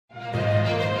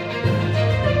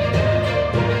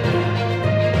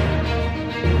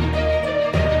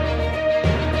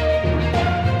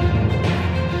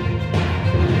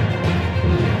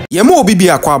Yemo bibi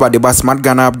akwa about the Basmat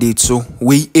Ghana update so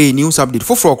we a news update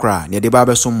for frokra near the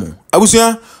Baba Somo.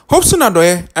 Abusia Hopeson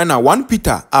adoye and a 1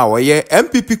 Peter our ye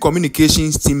MPP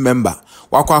communications team member.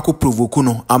 Wakwako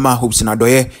provokuno ama Hopeson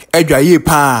adoye edwa ye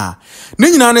pa.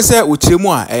 Ne nyina ne se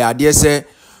ochiremu a ade se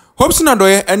Hopeson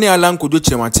adoye ene alan kojo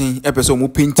chematin epeso mu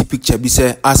paint picture bi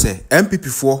se ase MPP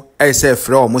fo se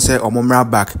frɛ o mo se omomra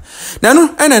back. Na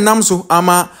no ene nam so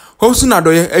ama Hopeson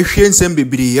adoye ehwe nsem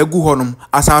bebiri agu honom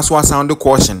asaso sound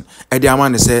caution e de ama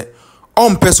ne se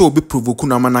pese obi provoke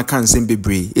na mana kan nsem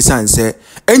bebiri isan se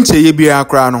enche ye bia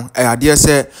akra no ade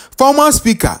se former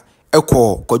speaker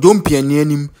eko kodwompiani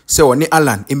anim se oni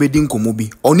Alan emedi nkomo bi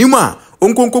onima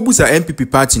onkonko busa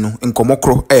MPP party no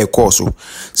nkomokro so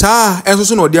saa enso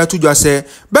so no de atudwa se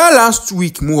by last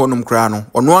week mu honom kra no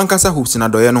ono ankasa Hopeson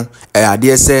adoye no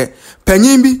ade se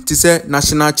panyin bi ti se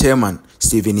national chairman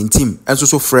Stephen Ntim enso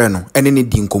so frɛ no ene ne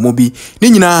di nkomo bi ni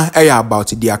nyina about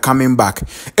their coming back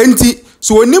enti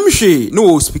so onim hwe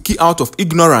no speaking out of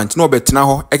ignorant no betena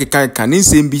ho ekeka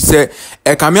nsem bi se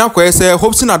ekame akoye se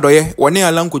Hopeson adoye woni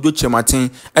Alan Kojo Chematin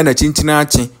ena chinchina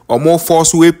achi omo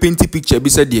force we paint picture bi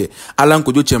se de Alan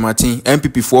Kojo Chematin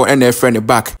MPP4 ena friend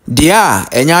back dia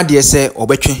enya de se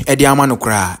obetwe e de ama no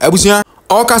kra abusia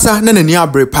okasa na nani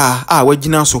abrepa a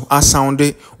wagina so a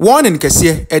sound warning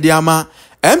kese e de ama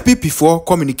MPP4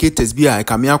 communicators bi a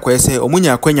kamia kwese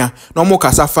omunya akwanya na omo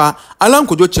kasafa Alan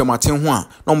Kojo Chematin ho a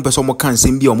na omo pese omo kan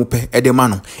sem bi omo pe edema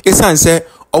no esan se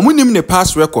omunim ne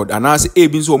pass record anase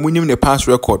ebi nso omunim ne pass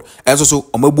record enso so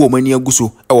omabu omani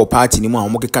aguso e wo party ni mu a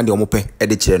omo keka de omo pe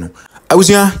ede kire no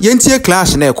awusia yentie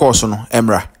clash na e course no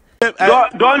emra.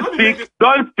 Don't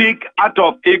speak out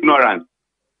of ignorance.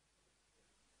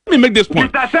 Let me make this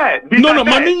point. No,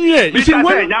 Mami, you see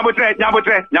what? Nyabotre.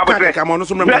 Come on,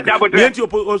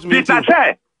 Peter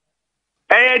said,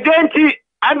 "Agenti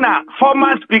Anna,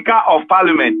 former Speaker of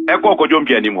Parliament, Eko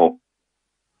Kojompi anymore.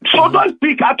 So don't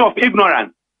speak out of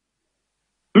ignorance.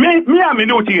 Me, I'm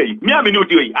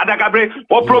minuti. Adakabre,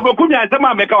 or Provokumi and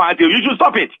Tema Meka, you should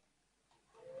stop it.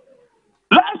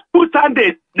 Last 2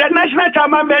 Sundays, the national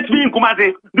chairman met me in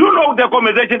Kumasi. Do you know the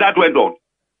conversation that went on?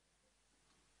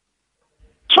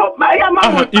 So,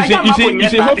 you see,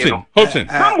 Hopeson.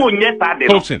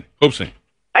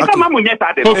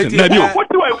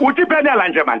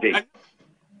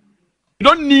 You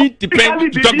don't need to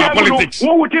talk about politics.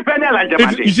 You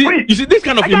see this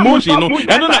kind of emotion, you know.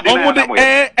 I know that almost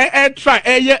try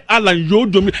Alan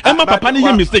Yodo. I'm a papa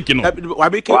any mistake, you know. Why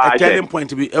make a telling point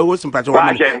to be a why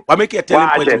make a telling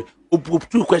point to be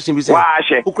 2 questions?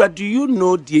 Do you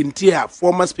know the entire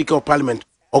former Speaker of Parliament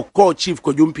or called Chief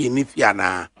Kojumpi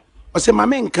Nifiana? I say, my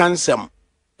main cancer,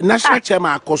 national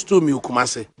chairman, costume you come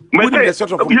say. That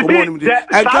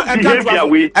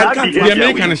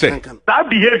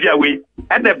behavior way,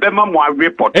 and the Bema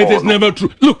report. It is never true.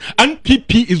 Look,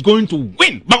 NPP is going to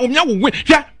win. Bangomia will win.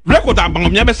 Yeah, record that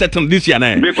Bangomia settled this year.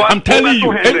 I'm telling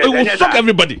you, it will shock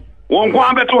everybody. Won't go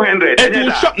over 200. It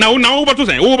will shock now over to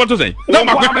say.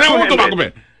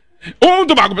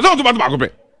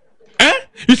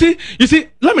 You see,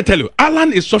 let me tell you,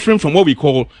 Alan is suffering from what we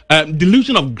call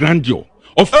delusion of grandeur.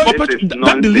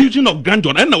 That delusion of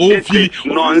grandeur and this is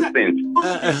nonsense.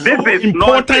 This is important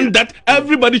nonsense. That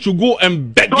everybody should go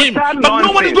and beg him, but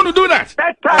no one is going to do that.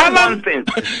 Alan,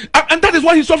 and that is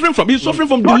what he's suffering from. He's suffering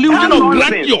from delusion of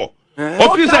grandeur.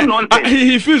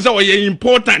 He feels that way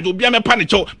important to be a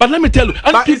panic. But let me tell you,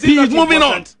 NPP is moving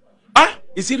on.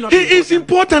 He is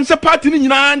important. It's a party in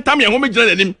Time. We have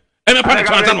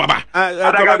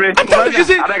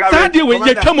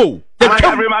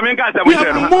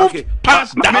moved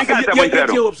past that.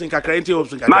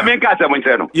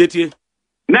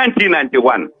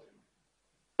 1991.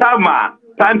 Tama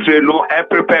country no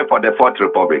prepare for the 4th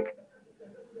Republic.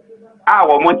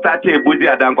 Our monster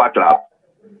Ebuzia Dankwa Club.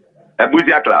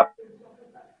 Ebuzia Club.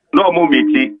 No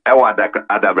mumiti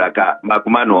Adabraka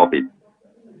Makumano of it.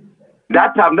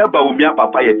 That time never umia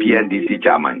papa a PNDC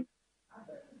chairman.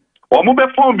 Or move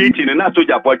phone meeting and not to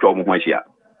Japoto Mushia.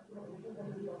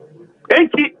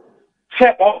 Enti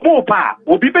say Omopa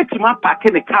will be better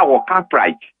packing a car or car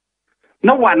price.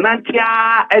 No one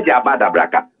Nantia Edia Bada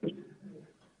Braka.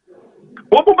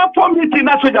 Omo phone meeting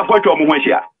not to Japoto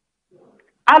Mushia.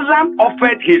 Alan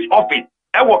offered his office.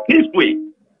 I was his way.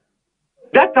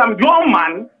 That time your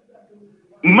man,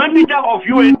 manager of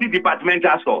UNC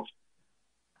departmental stores.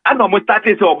 And almost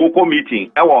started a Boko meeting.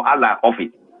 I was Alan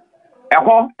office.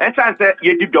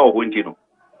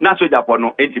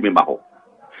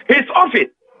 His office,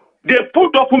 they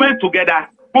put documents together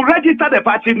to register the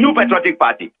party, New Patriotic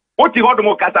Party. Come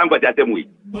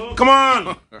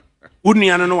on.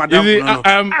 Uniano no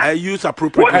I use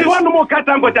appropriate.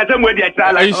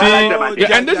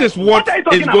 And this is what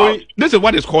is going. This is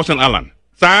what is causing Alan.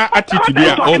 Sir, attitude they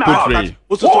are all portrayed.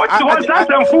 No,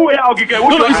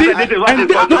 you see, and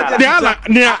the Alan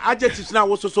adjectives now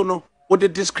also so no. What they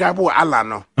describe Alan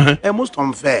no, most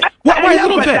unfair. Why is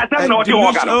it unfair?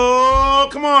 Oh,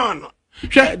 come on.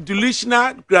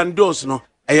 Delusional, grandiose, no.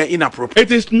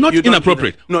 Inappropriate. It is not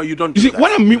inappropriate. No, you don't. You see,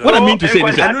 what I mean to say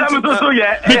is that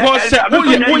because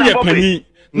penny,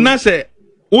 na say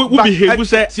we behave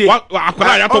say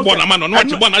akwara to born man no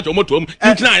watch born at moto you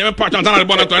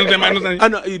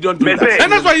don't do that.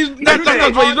 And that's why he's doing.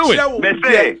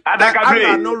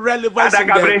 No relevance in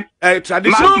the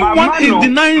tradition. No one is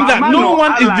denying that. No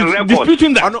one is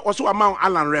disputing that. Also among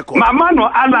Alan records. Mama no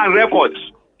Alan records.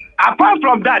 Apart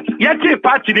from that, yet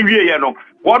party the way no.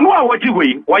 One more what you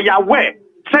way, or you aware,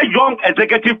 say Young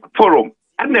Executive Forum,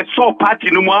 and the so party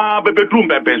no more bedroom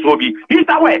baby. He's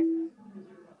aware.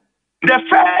 The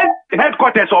first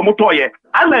headquarters of Mutoye,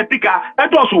 Atlantica,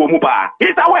 and also Muba.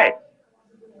 He's aware.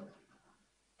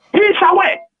 He's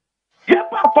aware. Yes,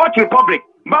 Fourth Republic,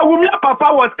 but Wumia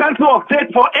Papa was Council of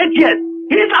State for 8 years.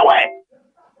 He's aware.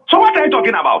 So what are you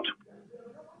talking about?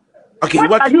 Okay,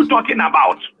 what are you talking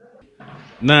about?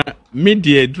 Na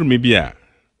media drew me bia.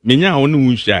 Menya onu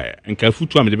unsha nka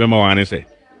futu am de bema wane se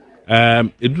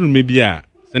eduru me bia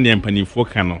se ne empanifo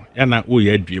ka no ya na o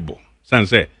ya aduebo san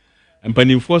se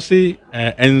empanifo se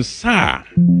ensa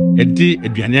e di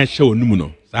aduane a hye onum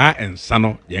no saa ensa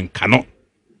no ye nka no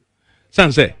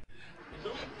san se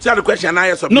the question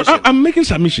I submission. No, I'm making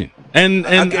submission and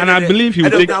I believe he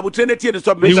will take the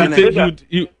submission. No,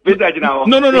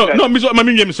 miso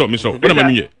what am I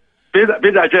mean?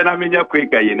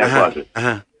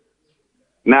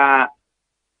 Na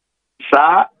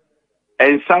sa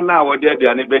ensana wodi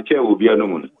aduane beche obi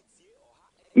anomu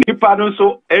nipa no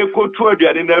so ekotu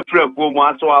aduane na afra ko mu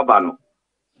aso aba no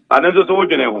anenso so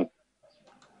wodwene ho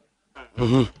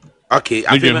okay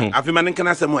afima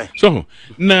nkana semwe so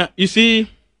na you see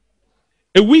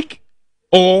a week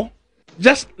or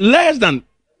just less than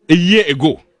a year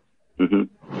ago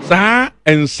sa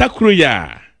ensakro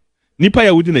ya nipa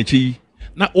ya wodi na chi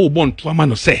na o bon to ama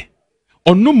no se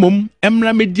onumum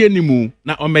emra media nimu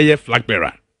na omeye flag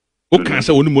bearer. O can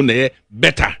say onumum na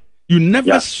better. You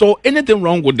never saw anything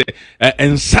wrong with the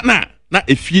ensana na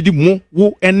efidi mu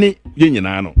wo ene ye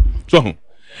nyina no. So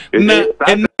na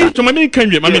ene to mama kan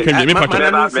me mama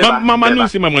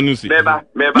nusi.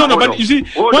 No, but you see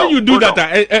when you do that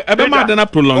ebema dana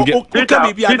prolong it.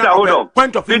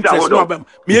 Point of interest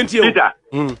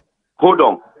hold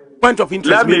on. Point of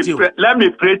interest let me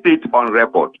place it on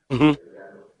record.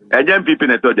 MPP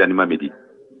neto janima midi.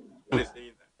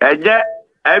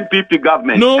 MPP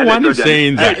government. No one is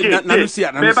saying that.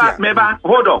 Meba,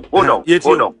 hold on.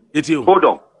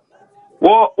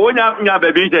 Wo nya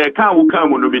baby je kan wu kan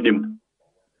mu no binim.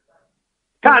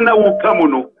 Kan na wu kan mu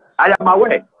no. I am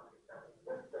aware.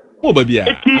 Oh baby,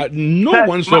 no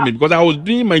one saw me because I was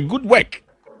doing my good work.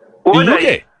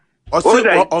 Okay.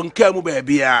 On Kamu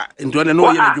baby, and don't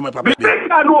know you papa.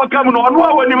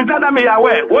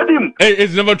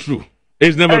 It's never true.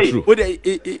 It's never true.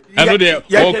 I know they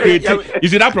all creating. You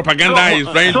see that propaganda is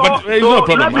right, but it's no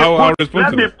problem.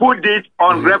 Let me put this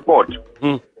on record.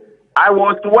 I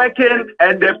was working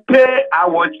and the pay I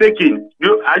was taking.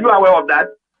 Are you aware of that?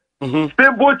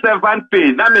 Civil servant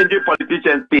pay. That means the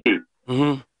politicians pay.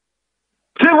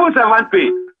 Civil servant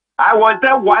pay. I was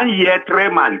there 1 year, 3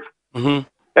 months.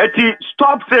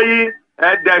 Stop saying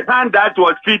the hand that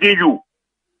was feeding you.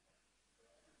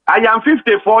 I am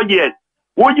 54 years.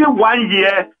 Only 1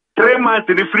 year, 3 months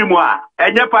in the free mois,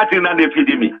 and your party not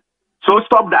feeding me. So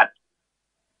stop that.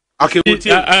 Okay,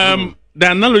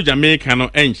 the analogy I make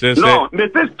cannot end. No, they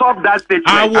say stop that statement.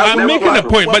 I'm making a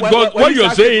point, but what you're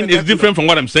saying is different from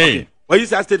what I'm saying. What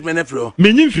is that statement, Fro?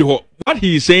 What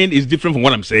he is saying is different from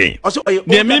what I'm saying. Also,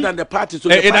 than the party, so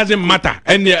it doesn't matter.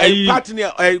 And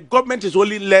the government is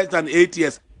only less than 8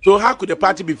 years. So how could the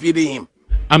party be feeding him?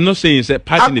 I'm not saying it's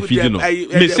party the feeding.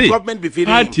 The government be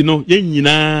feeding party no ye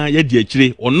di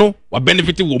achire or no wa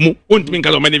benefit wo mu won't mean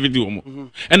cause benefit wo mu.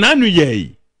 And anu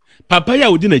ye papa ya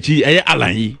odi na chi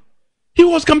Alan. He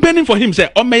was campaigning for him say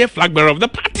o meye flag bearer of the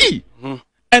party.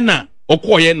 And na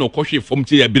okoye no kohwe from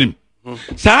ti Abinim.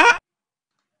 Sir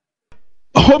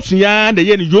Hopeson ya the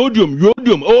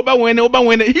yodium over when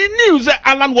he knew that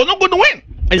Alan was not going to win.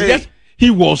 And yes, he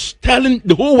was telling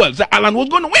the whole world that Alan was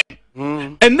going to win.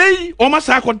 And then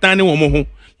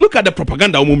look at the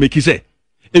propaganda make he say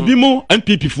Ebimo and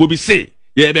MPP will be say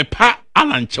yeah be pa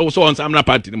Alan chose on some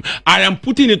party. I am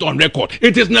putting it on record.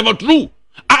 It is never true.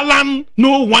 Alan,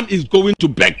 no one is going to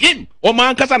beg him. Oh,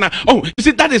 man, Kasana. Oh, you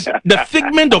see, that is the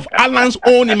figment of Alan's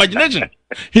own imagination.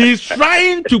 He is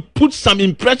trying to put some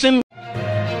impression